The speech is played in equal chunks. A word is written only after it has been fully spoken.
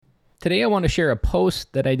Today I want to share a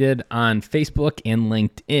post that I did on Facebook and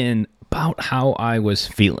LinkedIn about how I was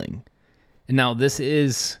feeling. And now this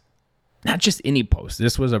is not just any post.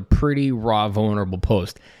 This was a pretty raw, vulnerable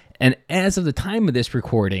post. And as of the time of this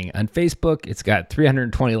recording on Facebook, it's got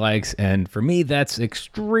 320 likes. And for me, that's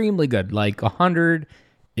extremely good. Like 100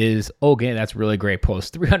 is okay. That's a really great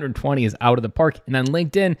post. 320 is out of the park. And on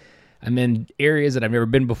LinkedIn, I'm in areas that I've never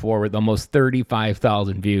been before with almost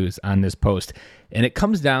 35,000 views on this post. And it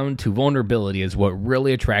comes down to vulnerability is what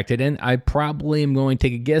really attracted. And I probably am going to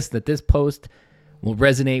take a guess that this post will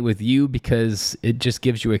resonate with you because it just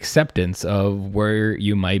gives you acceptance of where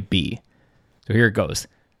you might be. So here it goes.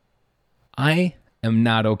 I am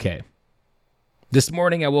not okay. This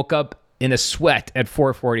morning I woke up in a sweat at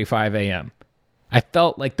 4:45 a.m. I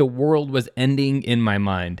felt like the world was ending in my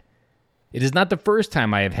mind. It is not the first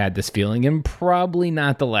time I have had this feeling, and probably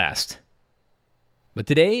not the last. But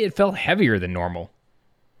today, it felt heavier than normal.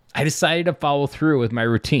 I decided to follow through with my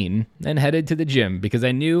routine and headed to the gym because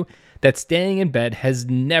I knew that staying in bed has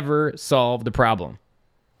never solved the problem.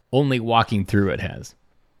 Only walking through it has.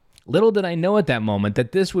 Little did I know at that moment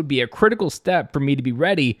that this would be a critical step for me to be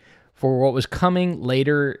ready for what was coming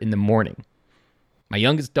later in the morning. My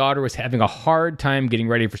youngest daughter was having a hard time getting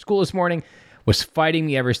ready for school this morning, was fighting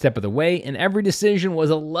me every step of the way, and every decision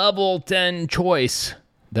was a level 10 choice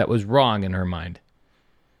that was wrong in her mind.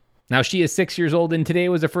 Now, she is 6 years old, and today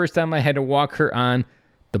was the first time I had to walk her on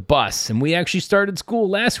the bus, and we actually started school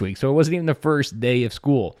last week, so it wasn't even the first day of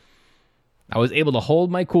school. I was able to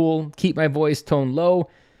hold my cool, keep my voice tone low,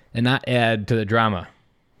 and not add to the drama.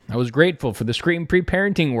 I was grateful for the Scream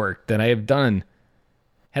pre-parenting work that I have done.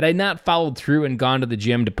 Had I not followed through and gone to the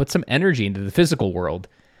gym to put some energy into the physical world,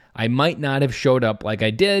 I might not have showed up like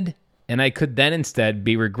I did, and I could then instead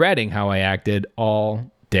be regretting how I acted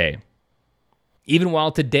all day. Even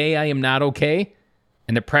while today I am not okay,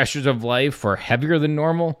 and the pressures of life are heavier than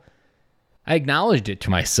normal, I acknowledged it to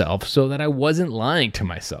myself so that I wasn't lying to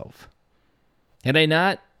myself. Had I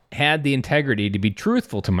not had the integrity to be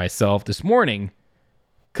truthful to myself this morning,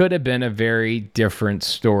 could have been a very different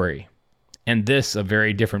story, and this a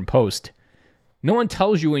very different post. No one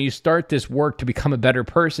tells you when you start this work to become a better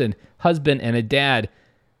person, husband, and a dad,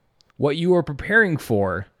 what you are preparing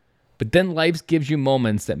for, but then life gives you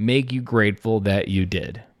moments that make you grateful that you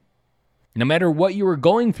did. No matter what you are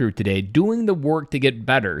going through today, doing the work to get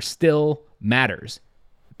better still matters.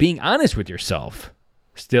 Being honest with yourself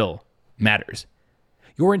still matters.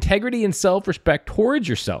 Your integrity and self-respect towards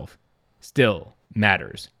yourself still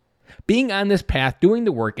matters. Being on this path, doing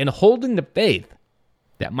the work, and holding the faith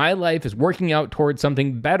that my life is working out towards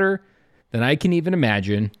something better than I can even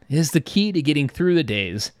imagine is the key to getting through the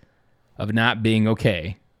days of not being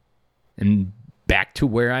okay and back to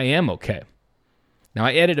where I am okay. Now,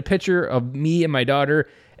 I added a picture of me and my daughter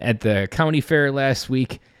at the county fair last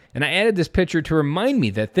week, and I added this picture to remind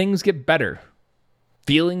me that things get better.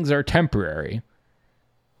 Feelings are temporary,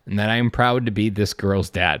 and that I am proud to be this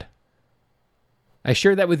girl's dad. I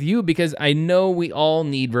share that with you because I know we all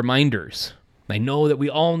need reminders. I know that we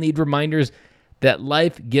all need reminders that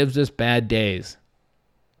life gives us bad days.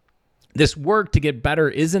 This work to get better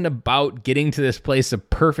isn't about getting to this place of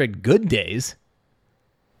perfect good days.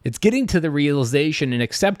 It's getting to the realization and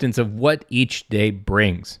acceptance of what each day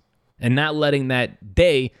brings and not letting that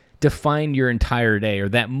day define your entire day or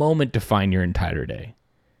that moment define your entire day.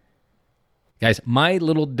 Guys, my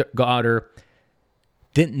little daughter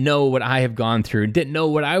didn't know what I have gone through, didn't know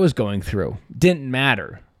what I was going through. Didn't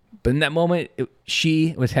matter. But in that moment,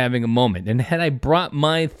 she was having a moment. And had I brought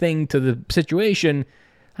my thing to the situation,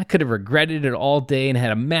 I could have regretted it all day and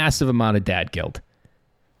had a massive amount of dad guilt.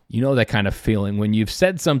 You know that kind of feeling when you've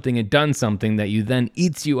said something and done something that you then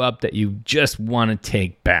eats you up that you just want to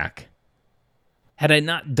take back. Had I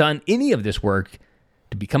not done any of this work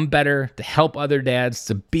to become better, to help other dads,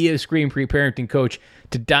 to be a Scream pre-parenting coach,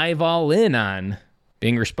 to dive all in on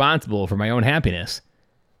being responsible for my own happiness,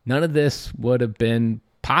 none of this would have been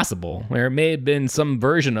possible. Or it may have been some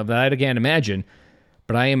version of that, I can't imagine.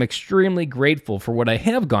 But I am extremely grateful for what I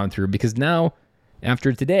have gone through because now,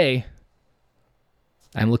 after today,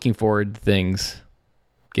 I'm looking forward to things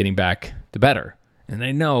getting back to better. And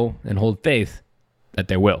I know and hold faith that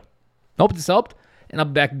they will. Hope this helped, and I'll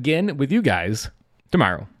be back again with you guys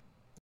tomorrow.